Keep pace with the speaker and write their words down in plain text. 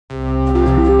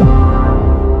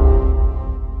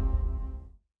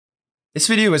This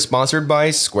video is sponsored by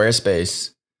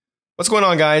Squarespace. What's going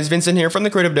on, guys? Vincent here from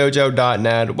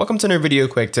thecreativedojo.net. Welcome to another video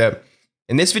quick tip.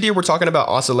 In this video, we're talking about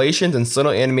oscillations and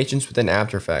subtle animations within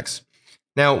After Effects.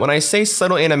 Now, when I say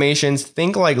subtle animations,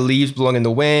 think like leaves blowing in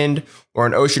the wind, or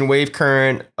an ocean wave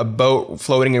current, a boat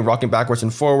floating and rocking backwards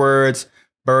and forwards,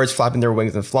 birds flapping their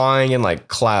wings and flying, and like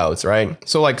clouds, right?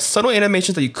 So like subtle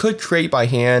animations that you could create by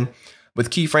hand with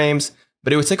keyframes,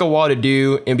 but it would take a while to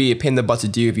do and be a pain in the butt to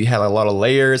do if you had a lot of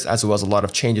layers as well as a lot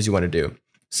of changes you want to do.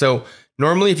 So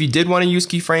normally, if you did want to use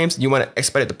keyframes and you want to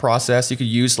expedite the process, you could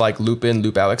use like loop in,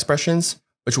 loop out expressions,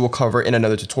 which we'll cover in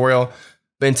another tutorial.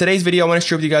 But in today's video, I want to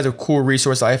share with you guys a cool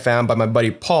resource I found by my buddy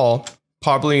Paul,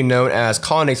 popularly known as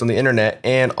Colonnades on the internet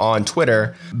and on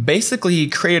Twitter. Basically, he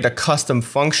created a custom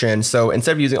function. So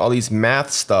instead of using all these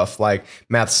math stuff like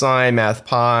math sine, math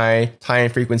pi, time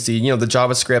frequency, the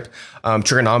JavaScript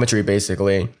trigonometry,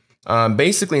 basically.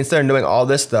 Instead of knowing all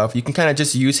this stuff, you can kind of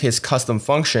just use his custom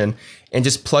function and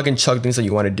just plug and chug things that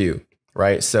you want to do,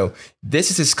 right? So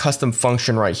this is his custom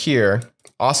function right here,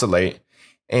 oscillate.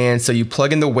 And so you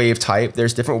plug in the wave type.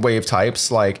 There's different wave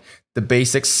types like the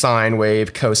basic sine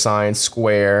wave, cosine,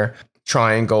 square,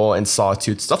 triangle, and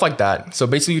sawtooth, stuff like that. So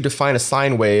basically you define a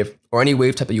sine wave or any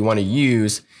wave type that you want to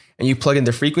use, and you plug in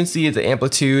the frequency, the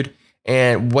amplitude,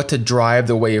 and what to drive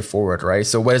the wave forward, right?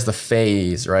 So what is the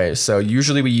phase, right? So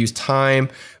usually we use time,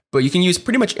 but you can use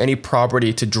pretty much any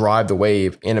property to drive the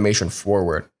wave animation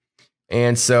forward.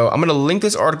 And so I'm going to link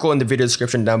this article in the video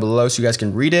description down below so you guys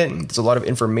can read it. There's a lot of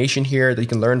information here that you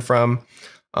can learn from.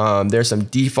 There's some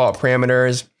default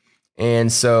parameters.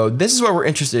 And so this is what we're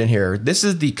interested in here. This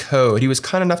is the code. He was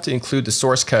kind enough to include the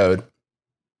source code.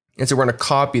 And so we're going to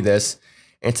copy this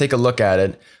and take a look at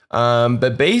it.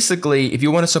 But basically, if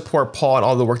you want to support Paul and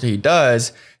all the work that he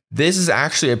does, this is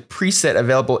actually a preset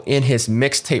available in his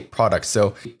mixtape product.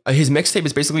 So his mixtape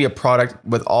is basically a product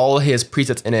with all his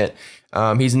presets in it.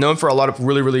 He's known for a lot of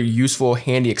really useful,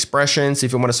 handy expressions. So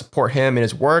if you want to support him in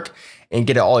his work and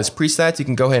get all his presets, you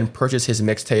can go ahead and purchase his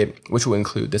mixtape, which will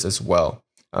include this as well.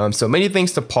 So many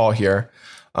thanks to Paul here.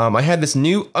 I had this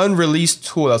new unreleased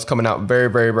tool that's coming out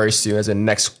very soon, as in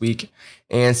next week.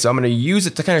 And so I'm going to use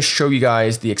it to kind of show you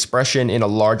guys the expression in a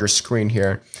larger screen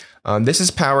here. This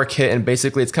is PowerKit, and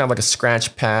basically it's kind of like a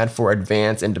scratch pad for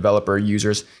advanced and developer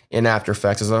users in After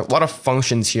Effects. There's a lot of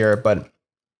functions here, but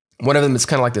one of them is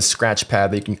kind of like the scratch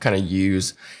pad that you can kind of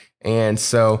use. And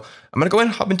so I'm going to go ahead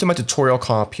and hop into my tutorial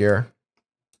comp here.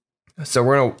 So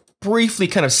we're going to briefly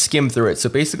kind of skim through it. So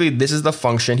basically this is the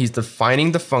function. He's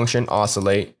defining the function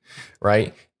oscillate,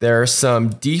 right? There are some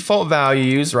default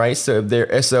values, right? So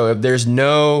if there's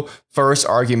no first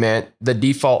argument, the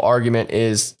default argument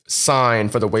is sine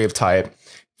for the wave type.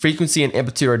 Frequency and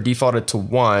amplitude are defaulted to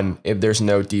 1 if there's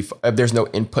no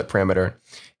input parameter.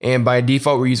 And by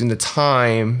default, we're using the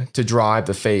time to drive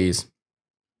the phase.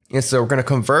 And so we're going to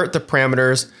convert the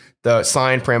parameters, the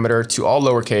sine parameter, to all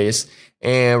lowercase.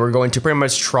 And we're going to pretty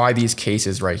much try these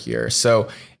cases right here. So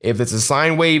if it's a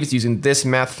sine wave, it's using this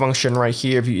math function right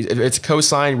here. If it's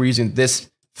cosine, we're using this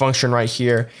function right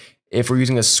here. If we're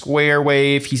using a square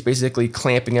wave, he's basically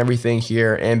clamping everything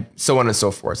here, and so on and so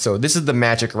forth. So this is the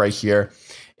magic right here.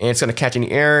 And it's going to catch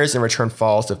any errors and return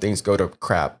false if things go to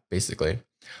crap, basically.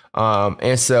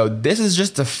 And so this is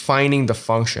just defining the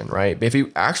function, right? But if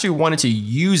you actually wanted to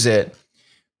use it,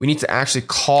 we need to actually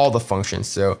call the function.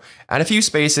 So add a few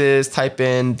spaces, type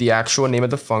in the actual name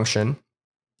of the function.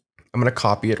 I'm going to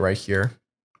copy it right here.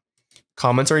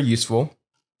 Comments are useful.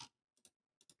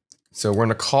 So we're going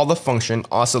to call the function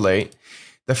oscillate.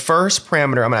 The first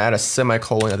parameter, I'm going to add a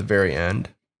semicolon at the very end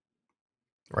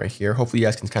right here. Hopefully you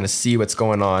guys can kind of see what's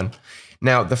going on.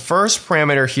 Now, the first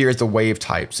parameter here is the wave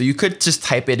type. So you could just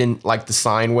type it in like the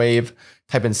sine wave,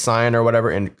 type in sine or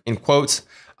whatever in quotes.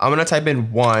 I'm going to type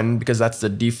in 1 because that's the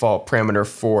default parameter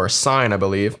for sine, I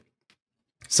believe.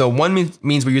 So 1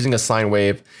 means we're using a sine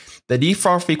wave. The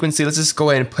default frequency, let's just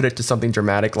go ahead and put it to something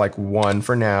dramatic like 1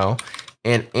 for now.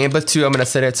 And amplitude, I'm going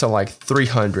to set it to like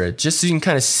 300, just so you can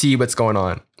kind of see what's going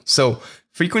on. So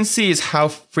frequency is how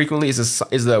frequently is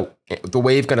the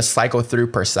wave going to cycle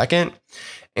through per second.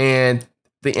 And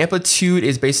the amplitude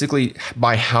is basically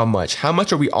by how much. How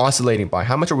much are we oscillating by?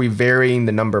 How much are we varying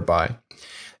the number by?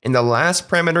 And the last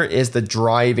parameter is the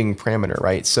driving parameter,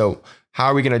 right? So how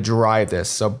are we going to drive this?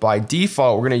 So by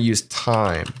default, we're going to use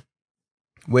time,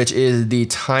 which is the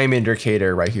time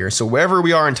indicator right here. So wherever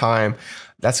we are in time,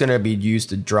 that's going to be used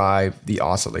to drive the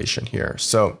oscillation here.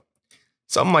 So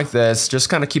something like this, just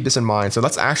kind of keep this in mind. So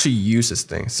let's actually use this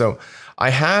thing. So I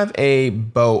have a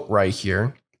boat right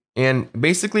here. And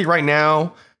basically right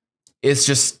now, it's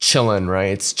just chilling, right?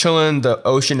 It's chilling. The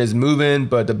ocean is moving,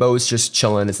 but the boat's just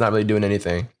chilling. It's not really doing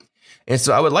anything. And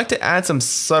so I would like to add some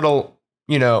subtle,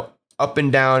 up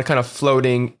and down kind of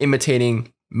floating,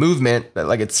 imitating movement, that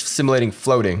like it's simulating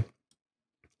floating.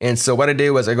 And so what I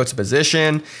did was I go to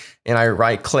position and I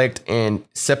right clicked and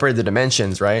separated the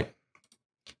dimensions, right?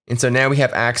 And so now we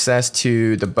have access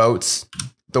to the boat's,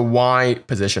 the Y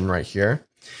position right here.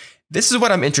 This is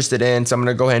what I'm interested in. So I'm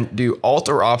going to go ahead and do Alt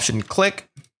or Option click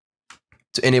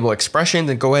to enable expressions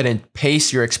and go ahead and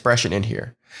paste your expression in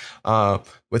here.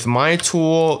 With my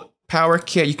tool, Power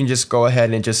Kit, you can just go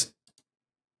ahead and just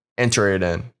enter it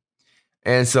in.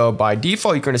 And so by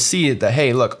default, you're going to see that,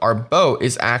 hey, look, our boat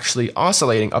is actually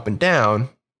oscillating up and down.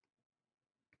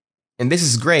 And this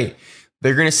is great. But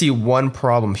you're going to see one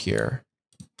problem here.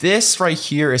 This right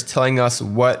here is telling us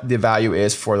what the value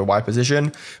is for the Y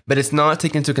position, but it's not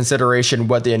taking into consideration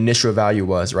what the initial value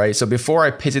was, right? So before I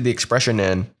pasted the expression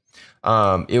in,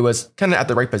 it was kind of at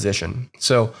the right position.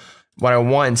 So what I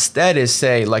want instead is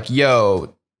say like,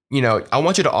 yo, I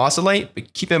want you to oscillate,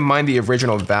 but keep in mind the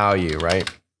original value, right?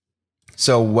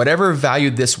 So whatever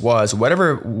value this was,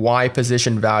 whatever Y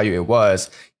position value it was,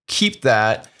 keep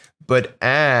that, but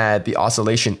add the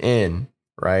oscillation in,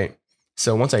 right?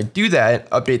 So once I do that,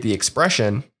 update the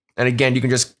expression. And again, you can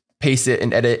just paste it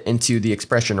and edit into the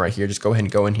expression right here. Just go ahead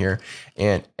and go in here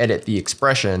and edit the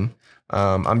expression.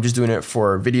 I'm just doing it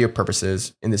for video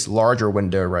purposes in this larger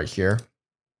window right here.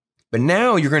 But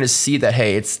now you're going to see that,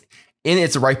 hey, it's in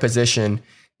its right position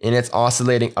and it's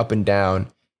oscillating up and down.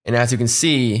 And as you can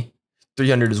see,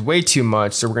 300 is way too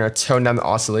much. So we're going to tone down the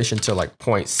oscillation to like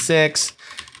 0.6.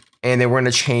 And then we're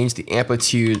going to change the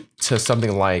amplitude to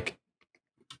something like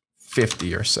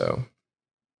 50 or so.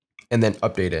 And then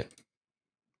update it.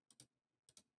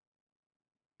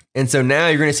 And so now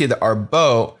you're going to see that our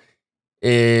boat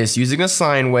is using a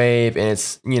sine wave and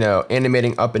it's,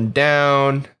 animating up and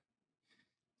down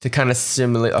to kind of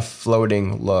simulate a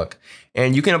floating look.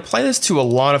 And you can apply this to a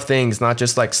lot of things, not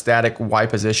just like static Y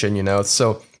position,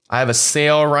 So I have a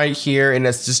sail right here and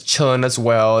it's just chilling as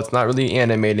well. It's not really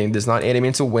animating. There's not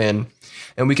animating to wind.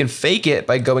 And we can fake it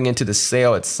by going into the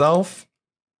sail itself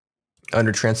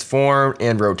under transform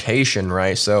and rotation,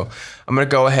 right? So I'm going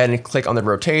to go ahead and click on the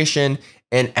rotation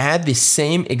and add the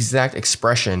same exact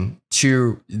expression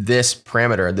to this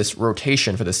parameter, this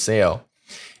rotation for the sail.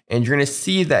 And you're going to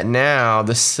see that now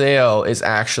the sail is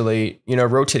actually,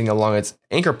 rotating along its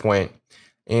anchor point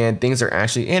and things are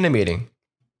actually animating.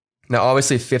 Now,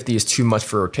 obviously 50 is too much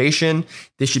for rotation.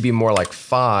 This should be more like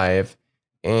 5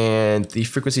 and the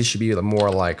frequency should be more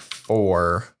like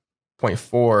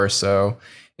 4.4 or so.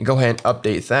 And go ahead and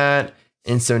update that.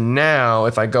 And so now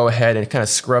if I go ahead and kind of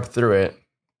scrub through it,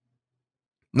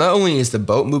 not only is the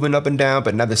boat moving up and down,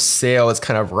 but now the sail is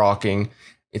kind of rocking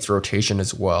its rotation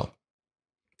as well.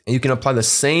 And you can apply the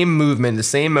same movement, the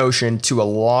same motion to a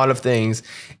lot of things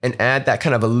and add that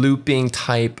kind of a looping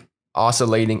type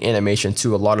oscillating animation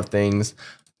to a lot of things,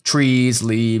 trees,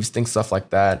 leaves, things, stuff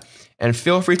like that. And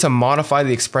feel free to modify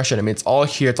the expression. I mean, it's all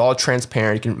here, it's all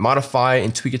transparent. You can modify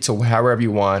and tweak it to however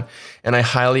you want. And I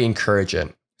highly encourage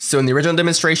it. So in the original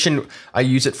demonstration, I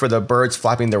used it for the birds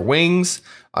flapping their wings.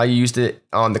 I used it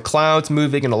on the clouds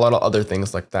moving and a lot of other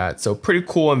things like that. So pretty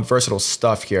cool and versatile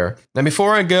stuff here. Now,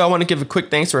 before I go, I want to give a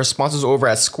quick thanks to our sponsors over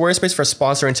at Squarespace for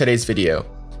sponsoring today's video.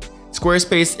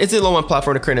 Squarespace is a all-in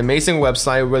platform to create an amazing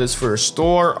website, whether it's for your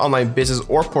store, online business,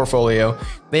 or portfolio.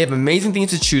 They have amazing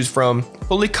things to choose from,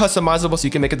 fully customizable so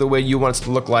you can make it the way you want it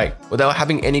to look like without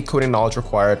having any coding knowledge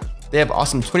required. They have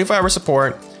awesome 24-hour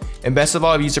support, and best of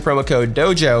all, if you use the promo code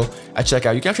Dojo at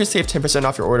checkout, you can actually save 10%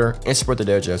 off your order and support the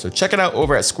Dojo. So check it out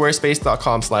over at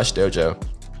squarespace.com/dojo.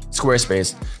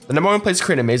 Squarespace, the #1 place to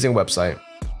create an amazing website.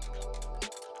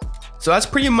 So that's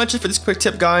pretty much it for this quick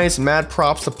tip, guys. Mad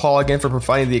props to Paul again for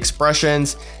providing the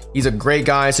expressions. He's a great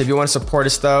guy, so if you want to support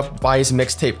his stuff, buy his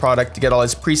mixtape product to get all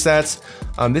his presets.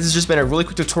 This has just been a really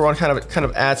quick tutorial on kind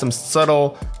of add some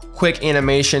subtle, quick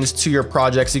animations to your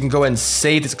projects. You can go ahead and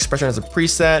save this expression as a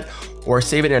preset or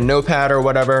save it in a notepad or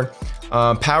whatever.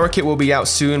 Power Kit will be out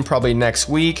soon, probably next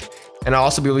week. And I'll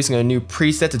also be releasing a new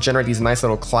preset to generate these nice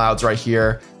little clouds right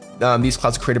here. These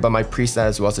clouds are created by my preset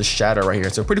as well as a shadow right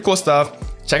here. So pretty cool stuff.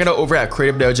 Check it out over at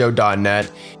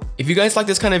creativedojo.net. If you guys like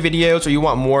this kind of videos or you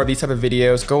want more of these type of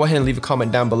videos, go ahead and leave a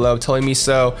comment down below telling me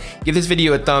so. Give this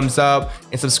video a thumbs up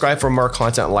and subscribe for more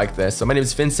content like this. So my name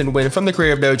is Vincent Wynn from the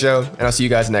Creative Dojo, and I'll see you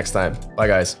guys next time. Bye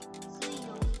guys.